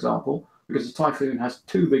Typhoon, for example, because a Typhoon has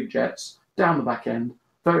two big jets down the back end,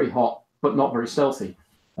 very hot, but not very stealthy.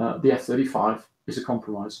 The F-35 is a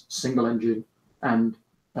compromise, single engine and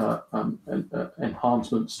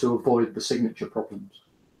enhancements to avoid the signature problems.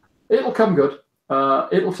 It'll come good.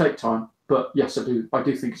 It'll take time, but yes, I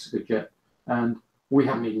do think it's a good jet, and we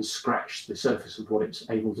haven't even scratched the surface of what it's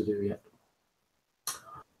able to do yet.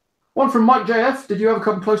 One from Mike JF. Did you ever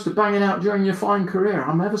come close to banging out during your flying career?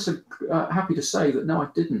 I'm ever so happy to say that no, I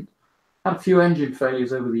didn't. Had a few engine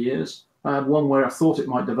failures over the years. I had one where I thought it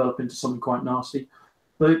might develop into something quite nasty.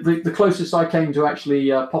 The closest I came to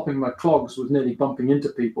actually popping my clogs was nearly bumping into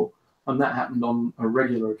people, and that happened on a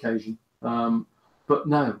regular occasion. But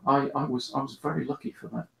no, I was very lucky for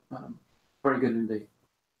that. Very good indeed.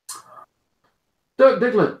 Dirk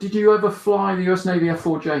Diggler, did you ever fly the US Navy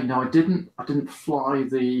F4J? No, I didn't. I didn't fly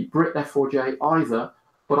the Brit F4J either,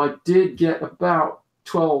 but I did get about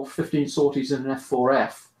 12, 15 sorties in an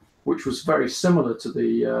F4F, which was very similar to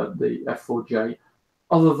the F4J,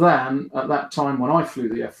 other than at that time when I flew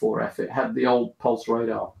the F4F, it had the old pulse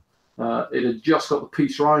radar. It had just got the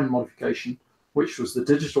Peace Ryan modification, which was the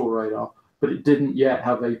digital radar, but it didn't yet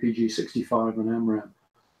have APG-65 and MRAM.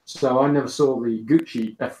 So I never saw the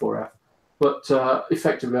Gucci F4F. But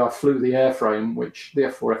effectively, I flew the airframe, which the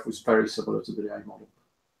F4F was very similar to the A model,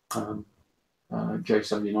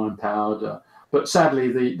 J79 powered. But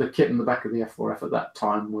sadly, the kit in the back of the F4F at that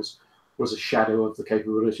time was a shadow of the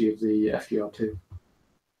capability of the FGR2.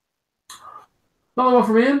 Another one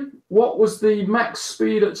from Ian. What was the max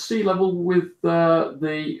speed at sea level with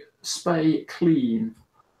the Spey Clean?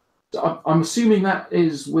 I'm assuming that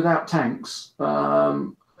is without tanks.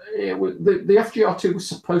 The FGR2 was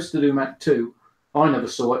supposed to do Mach 2. I never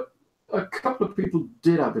saw it. A couple of people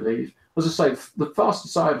did, I believe. As I say, the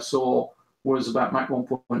fastest I ever saw was about Mach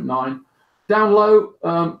 1.9. Down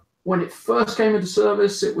low, when it first came into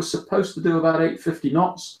service, it was supposed to do about 850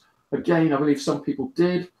 knots. Again, I believe some people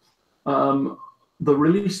did. The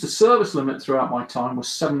release to service limit throughout my time was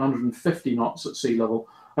 750 knots at sea level,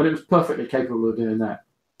 and it was perfectly capable of doing that.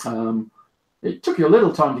 It took you a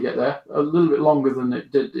little time to get there, a little bit longer than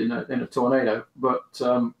it did in a Tornado, but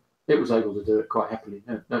it was able to do it quite happily.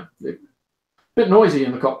 A bit noisy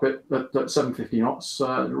in the cockpit at 750 knots,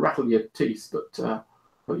 rattle your teeth, but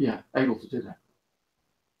yeah, able to do that.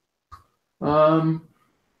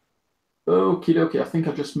 Okie dokie, I think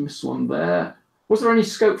I just missed one there. Was there any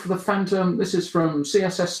scope for the Phantom? This is from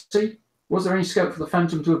CSSC. Was there any scope for the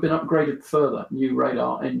Phantom to have been upgraded further? New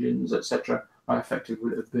radar, engines, etc. How effective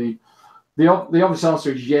would it have been? The obvious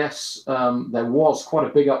answer is yes. There was quite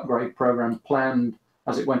a big upgrade program planned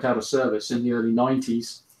as it went out of service in the early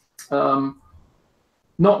 90s.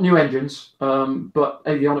 Not new engines, but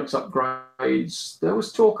avionics upgrades. There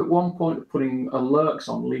was talk at one point of putting alerts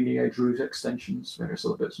on leading edge route extensions, various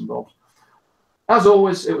other bits and bobs. As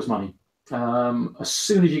always, it was money. As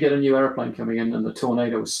soon as you get a new aeroplane coming in, and the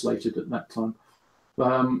Tornado was slated at that time,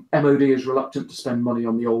 MOD is reluctant to spend money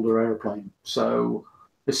on the older aeroplane. So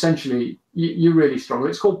essentially, you really struggle.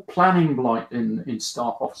 It's called planning blight in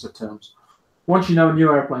staff officer terms. Once you know a new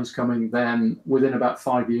airplane's coming, then within about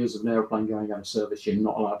 5 years of an airplane going out of service, you're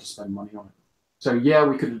not allowed to spend money on it. So yeah,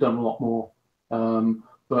 we could have done a lot more,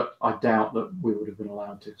 but I doubt that we would have been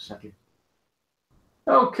allowed to, sadly.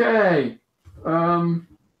 Okay.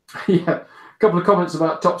 Yeah, a couple of comments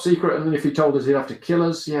about top secret, and then if he told us he'd have to kill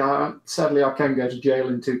us. Yeah, sadly, I can go to jail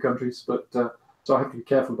in 2 countries, but so I have to be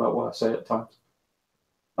careful about what I say at times.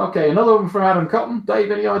 Okay, another one from Adam Cotton.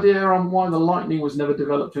 Dave, any idea on why the Lightning was never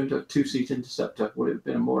developed into a 2-seat interceptor? Would it have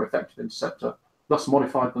been a more effective interceptor, thus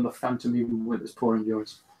modified than the Phantom even with its poor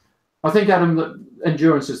endurance? I think, Adam, that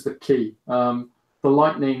endurance is the key. The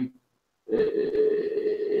Lightning,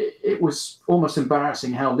 it was almost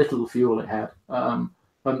embarrassing how little fuel it had.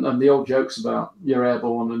 And the old jokes about you're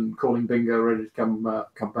airborne and calling bingo, ready to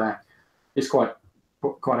come back, is quite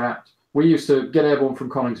apt. We used to get airborne from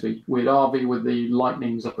Coningsby. We'd RV with the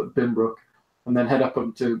Lightnings up at Bimbrook, and then head up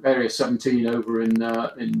to Area 17 over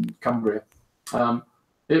in Cumbria.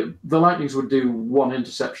 The Lightnings would do one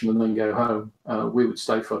interception and then go home. We would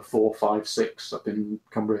stay for 4, 5, 6 up in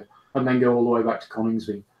Cumbria and then go all the way back to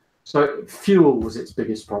Coningsby. So fuel was its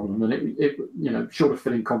biggest problem, and it short of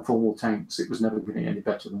filling conformal tanks, it was never getting any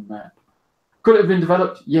better than that. Could it have been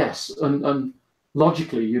developed? Yes, and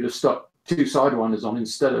logically you'd have stuck 2 Sidewinders on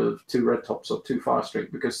instead of 2 Red Tops or 2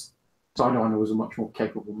 Firestreak, because Sidewinder was a much more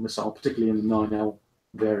capable missile, particularly in the 9L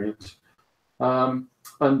variant, and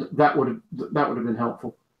that would have been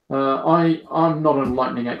helpful. I'm not a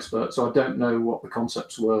Lightning expert, so I don't know what the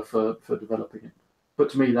concepts were for developing it,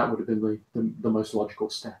 but to me that would have been the most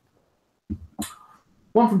logical step.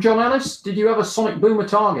 One from John Ellis: did you have a sonic boomer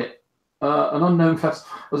target? An unknown fest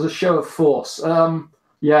as a show of force.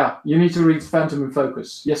 Yeah, you need to read Phantom in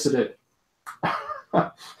Focus. Yes, I did.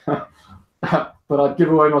 But I'd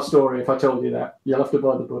give away my story if I told you that. You'll have to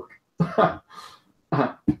buy the book.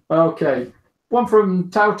 Okay. One from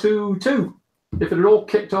Tau22. If it had all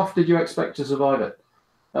kicked off, did you expect to survive it?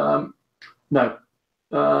 No.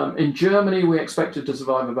 In Germany, we expected to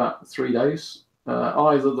survive about 3 days.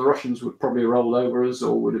 Either the Russians would probably have rolled over us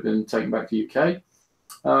or would have been taken back to UK.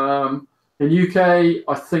 In UK,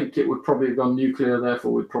 I think it would probably have gone nuclear,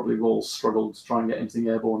 therefore we'd probably have all struggled to try and get anything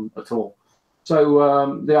airborne at all.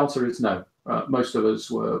 So the answer is no. Most of us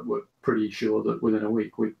were pretty sure that within a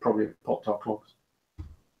week we'd probably have popped our clogs.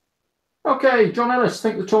 Okay, John Ellis: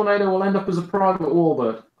 think the Tornado will end up as a private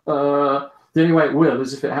warbird? The only way it will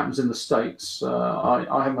is if it happens in the States.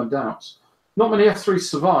 I have my doubts. Not many F3s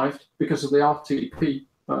survived because of the RTP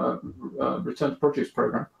Return to Produce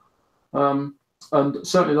program. And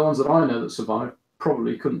certainly the ones that I know that survived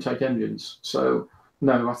probably couldn't take engines. So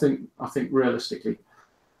no, I think realistically,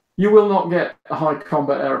 you will not get a high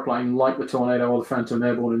combat aeroplane like the Tornado or the Phantom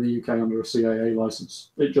airborne in the UK under a CAA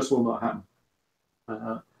license. It just will not happen.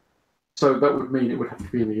 So that would mean it would have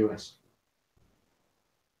to be in the US.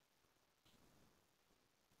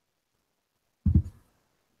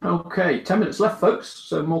 Okay, 10 minutes left, folks.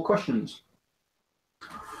 So more questions.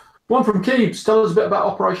 One from Keebs: tell us a bit about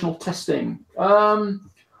operational testing.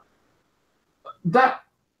 That,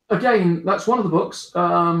 again, that's one of the books,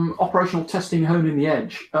 Operational Testing Honing the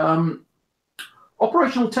Edge.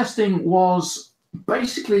 Operational testing was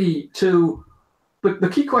basically the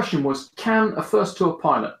key question was, can a first tour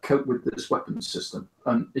pilot cope with this weapons system?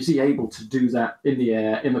 And is he able to do that in the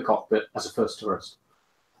air, in the cockpit, as a first tourist?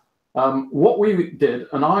 What we did,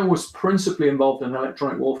 and I was principally involved in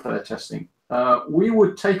electronic warfare testing, we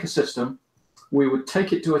would take a system, we would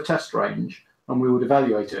take it to a test range, and we would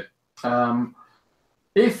evaluate it.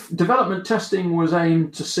 If development testing was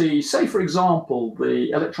aimed to see, say, for example,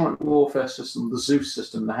 the electronic warfare system, the Zeus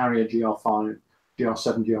system, the Harrier GR5,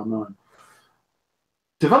 GR7, GR9,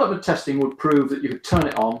 development testing would prove that you could turn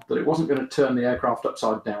it on, that it wasn't going to turn the aircraft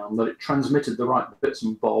upside down, that it transmitted the right bits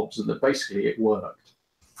and bobs, and that basically it worked.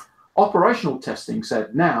 Operational testing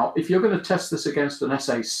said, now, if you're going to test this against an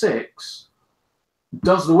SA6,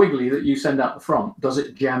 does the wiggly that you send out the front, does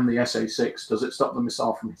it jam the SA6? Does it stop the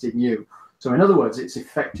missile from hitting you? So in other words, it's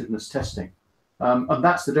effectiveness testing. And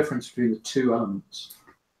that's the difference between the two elements.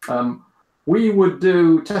 We would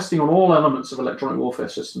do testing on all elements of electronic warfare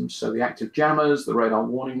systems. So the active jammers, the radar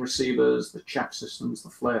warning receivers, the chaff systems, the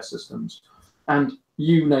flare systems, and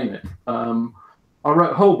you name it. I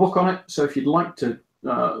wrote a whole book on it. So if you'd like to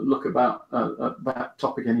look about that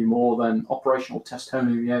topic anymore, then Operational Test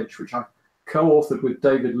Honing the Edge, which I co-authored with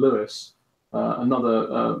David Lewis,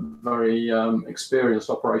 another very experienced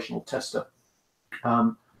operational tester.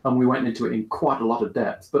 And we went into it in quite a lot of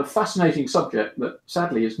depth, but a fascinating subject that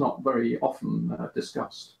sadly is not very often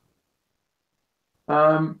discussed.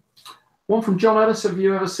 One from John Ellis: have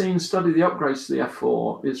you ever studied the upgrades to the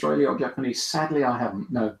F4, Israeli or Japanese? Sadly, I haven't,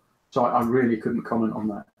 no. So I really couldn't comment on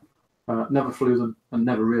that. Never flew them and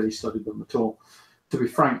never really studied them at all. To be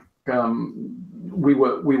frank, we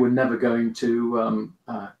were never going to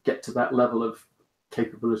get to that level of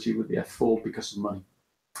capability with the F4 because of money.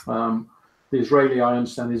 The Israeli, I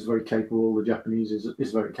understand, is very capable. The Japanese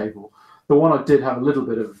is very capable. The one I did have a little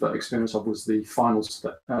bit of experience of was the final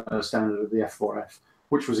standard of the F4F,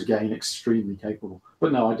 which was again extremely capable.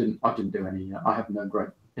 But no, I didn't do any. I have no great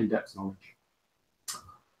in-depth knowledge.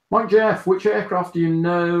 Mike JF: which aircraft do you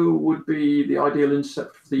know would be the ideal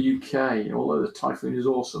intercept for the UK? Although the Typhoon is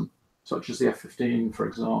awesome, such as the F-15, for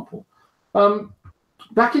example.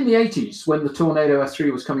 Back in the 80s, when the Tornado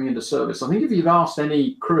F3 was coming into service, I think if you'd asked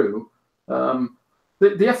any crew, the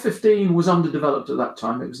F-15 was underdeveloped at that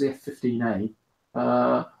time. It was the F-15A.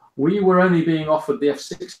 We were only being offered the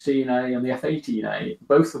F-16A and the F-18A,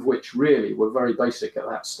 both of which really were very basic at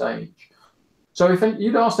that stage. So if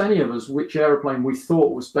you'd asked any of us which aeroplane we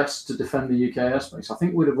thought was best to defend the UK airspace, I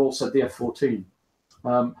think we'd have all said the F-14.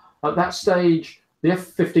 At that stage, the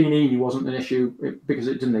F-15E wasn't an issue because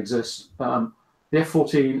it didn't exist. The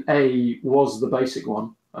F-14A was the basic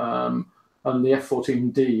one, and the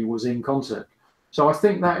F-14D was in concept. So I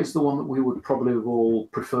think that is the one that we would probably have all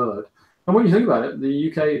preferred. And when you think about it,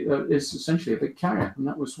 the UK is essentially a big carrier, and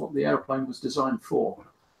that was what the aeroplane was designed for.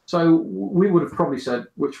 So we would have probably said,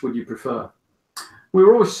 which would you prefer? We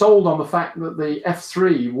were always sold on the fact that the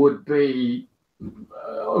F3 would be,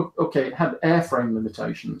 okay, it had airframe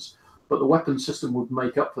limitations, but the weapon system would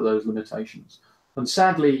make up for those limitations. And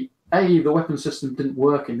sadly, the weapon system didn't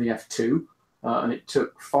work in the F2, and it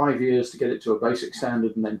took 5 years to get it to a basic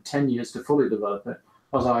standard and then 10 years to fully develop it,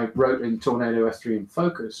 as I wrote in Tornado F3 in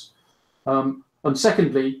Focus. And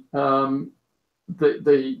secondly, the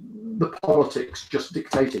politics just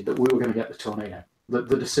dictated that we were going to get the Tornado, that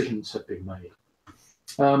the decisions had been made.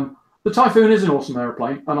 The Typhoon is an awesome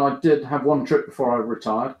aeroplane, and I did have one trip before I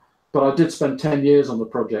retired, but I did spend 10 years on the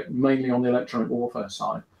project, mainly on the electronic warfare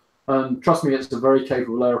side. And trust me, it's a very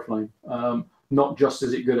capable aeroplane. Not just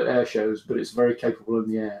is it good at air shows, but it's very capable in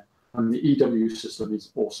the air. And the EW system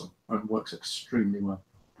is awesome and works extremely well.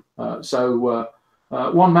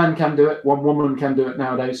 One man can do it, one woman can do it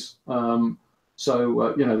nowadays. You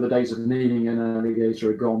know, the days of needing an navigator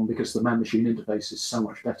are gone because the man-machine interface is so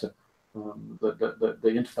much better. The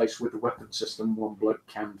interface with the weapon system, one bloke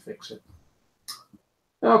can fix it.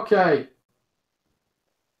 Okay.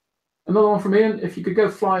 Another one from Ian. If you could go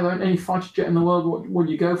fly any fighter jet in the world, what would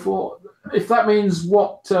you go for? If that means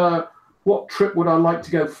what trip would I like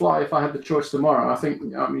to go fly if I had the choice tomorrow?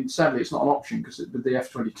 I mean, sadly, it's not an option because it would be the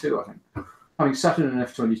F-22, I think. Having sat in an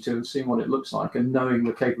F-22 and seen what it looks like and knowing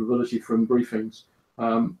the capability from briefings,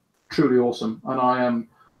 truly awesome. And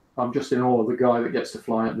I'm just in awe of the guy that gets to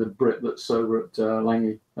fly it, the Brit that's over at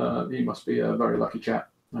Langley. He must be a very lucky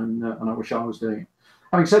chap, and I wish I was doing it.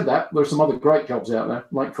 Having said that, there are some other great jobs out there,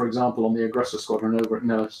 like, for example, on the Aggressor Squadron over at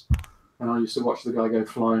Nellis. And I used to watch the guy go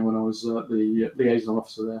flying when I was the liaison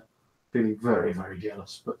officer there, feeling very, very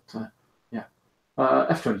jealous. But, yeah,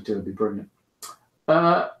 F-22 would be brilliant.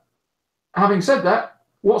 Having said that,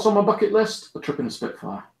 what's on my bucket list? A trip in a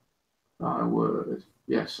Spitfire. I would.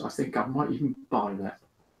 Yes, I think I might even buy that.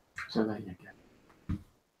 So there you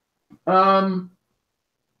go.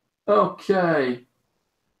 Okay.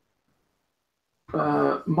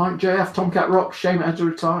 Mike JF, Tomcat Rock, shame it had to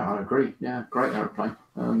retire. I agree. Yeah, great aeroplane.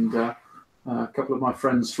 And a couple of my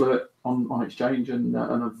friends flew it on exchange and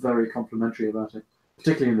are very complimentary about it,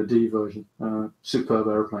 particularly in the D version. Superb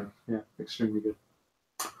aeroplane. Yeah, extremely good.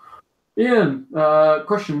 Ian,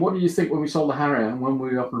 question: what do you think when we sold the Harrier and when we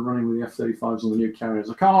were up and running with the F-35s and the new carriers?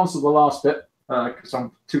 I can't answer the last bit because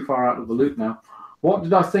I'm too far out of the loop now. What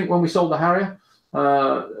did I think when we sold the Harrier?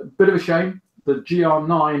 Bit of a shame. The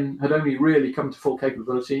GR9 had only really come to full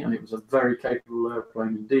capability, and it was a very capable airplane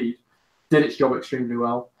indeed. Did its job extremely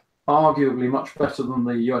well, arguably much better than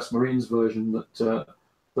the US Marines version that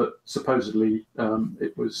supposedly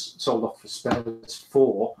it was sold off for spares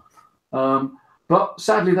for. But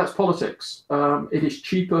sadly, that's politics. It is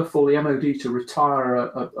cheaper for the MOD to retire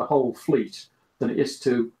a whole fleet than it is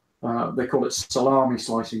to, they call it salami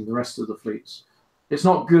slicing the rest of the fleets. It's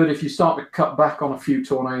not good if you start to cut back on a few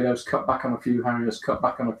Tornadoes, cut back on a few Harriers, cut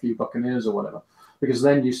back on a few Buccaneers or whatever, because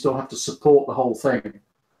then you still have to support the whole thing,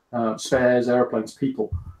 spares, airplanes, people.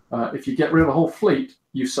 If you get rid of a whole fleet,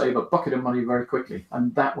 you save a bucket of money very quickly,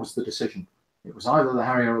 and that was the decision. It was either the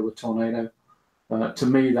Harrier or the Tornado. To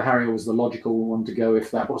me, the Harrier was the logical one to go if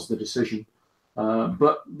that was the decision.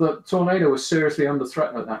 But the Tornado was seriously under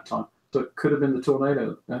threat at that time, so it could have been the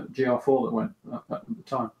Tornado, GR4 that went at the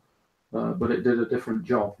time. But it did a different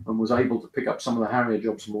job and was able to pick up some of the Harrier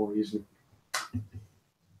jobs more easily.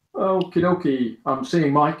 Okie dokie. I'm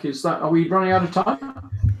seeing Mike. Are we running out of time?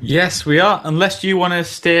 Yes, we are. Unless you want to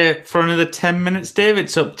stay for another 10 minutes, Dave,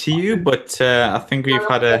 it's up to you. But I think we've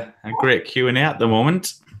had a great Q&A at the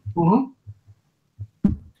moment. Mm-hmm.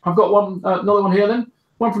 I've got another one here then.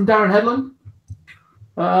 One from Darren Headland.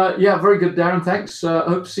 Yeah, very good, Darren. Thanks.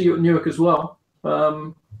 Hope to see you at Newark as well.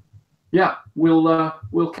 Yeah,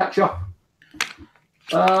 we'll catch up.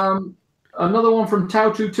 Another one from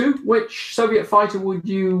Tau22. Which Soviet fighter would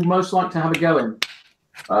you most like to have a go in?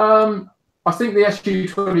 I think the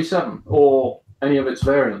Su-27 or any of its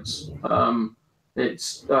variants. I've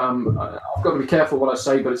got to be careful what I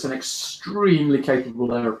say, but it's an extremely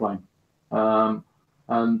capable aeroplane.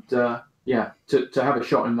 Yeah, to have a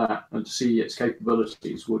shot in that and to see its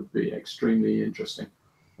capabilities would be extremely interesting.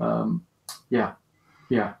 Yeah.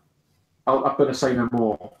 I better say no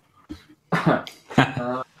more.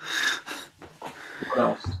 What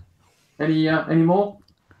else? Any more?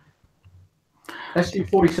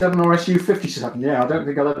 SU-47 or SU-57? Yeah, I don't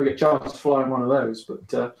think I'll ever get a chance to fly in one of those.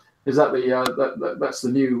 But is that that's the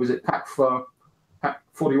new? Was it Pack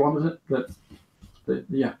 41? Was it?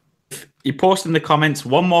 Yeah. You post in the comments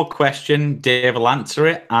one more question. Dave will answer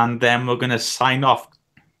it, and then we're going to sign off.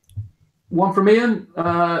 One from Ian.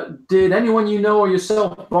 Did anyone you know or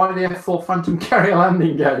yourself buy the F4 Phantom carrier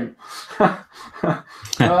landing game?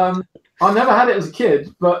 I never had it as a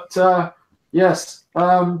kid, but yes,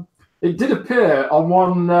 it did appear on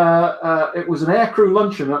one. It was an aircrew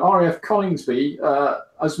luncheon at RAF Coningsby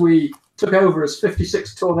as we took over as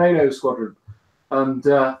 56 Tornado Squadron, and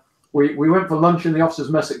we went for lunch in the officers'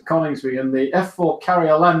 mess at Coningsby, and the F4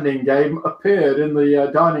 carrier landing game appeared in the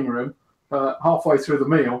dining room halfway through the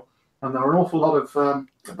meal. And there were an awful lot of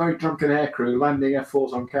very drunken aircrew landing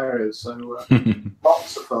F4s on carriers, so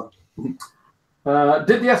lots of fun.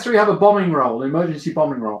 Did the F3 have a bombing role, emergency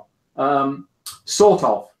bombing role? Sort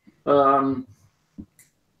of. The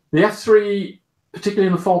F3, particularly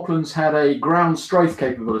in the Falklands, had a ground strafe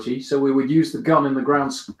capability, so we would use the gun in the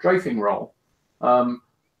ground strafing role.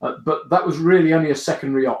 But that was really only a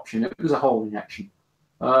secondary option. It was a holding action.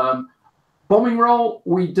 Bombing role,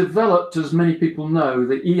 we developed, as many people know,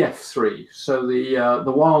 the EF3, so the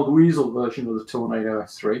Wild Weasel version of the Tornado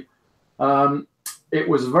F3. It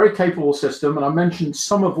was a very capable system, and I mentioned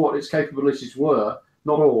some of what its capabilities were,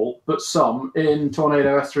 not all, but some, in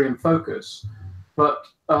Tornado F3 and Focus. But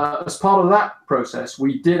as part of that process,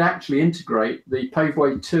 we did actually integrate the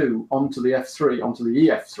Paveway 2 onto the F3, onto the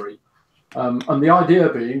EF3. And the idea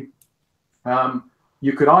being,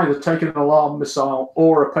 you could either take an alarm missile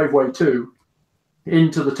or a Paveway 2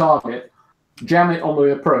 into the target, jam it on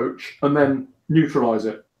the approach, and then neutralize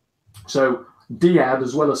it. So DAD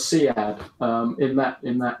as well as CAD in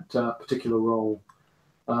that particular role.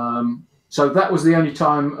 So that was the only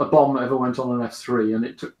time a bomb ever went on an F3, and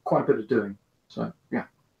it took quite a bit of doing. So yeah.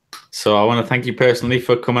 So I want to thank you personally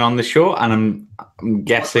for coming on the show, and I'm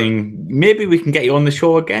guessing maybe we can get you on the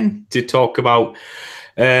show again to talk about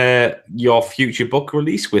your future book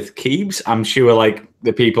release with Keebs. I'm sure like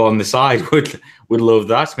the people on the side would love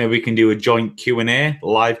that. Maybe we can do a joint Q&A,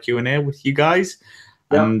 live Q&A with you guys.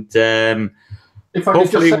 Yeah. And if I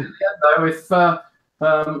could just say again, though, if a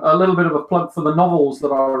little bit of a plug for the novels that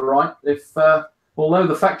I write, if although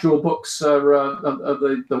the factual books are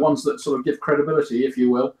the ones that sort of give credibility, if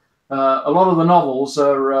you will, a lot of the novels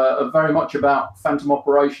are very much about phantom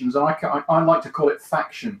operations, and I like to call it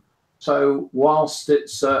faction. So whilst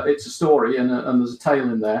it's a story and there's a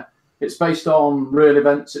tale in there, it's based on real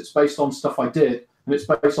events, it's based on stuff I did, and it's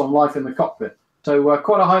based on life in the cockpit. So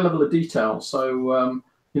quite a high level of detail. So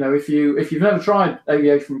you know, if you've never tried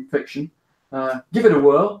aviation fiction, give it a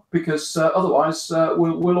whirl, because otherwise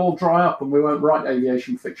we'll all dry up and we won't write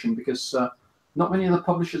aviation fiction, because not many of the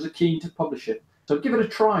publishers are keen to publish it. So give it a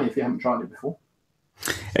try if you haven't tried it before.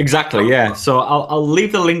 Exactly, yeah. So I'll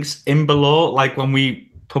leave the links in below, like when we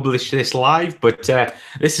publish this live. But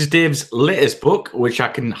this is Dave's latest book, which I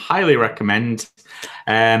can highly recommend.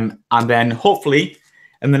 And then hopefully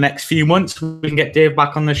in the next few months, we can get Dave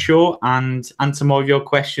back on the show and answer more of your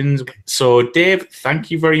questions. So Dave,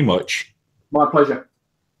 thank you very much. My pleasure.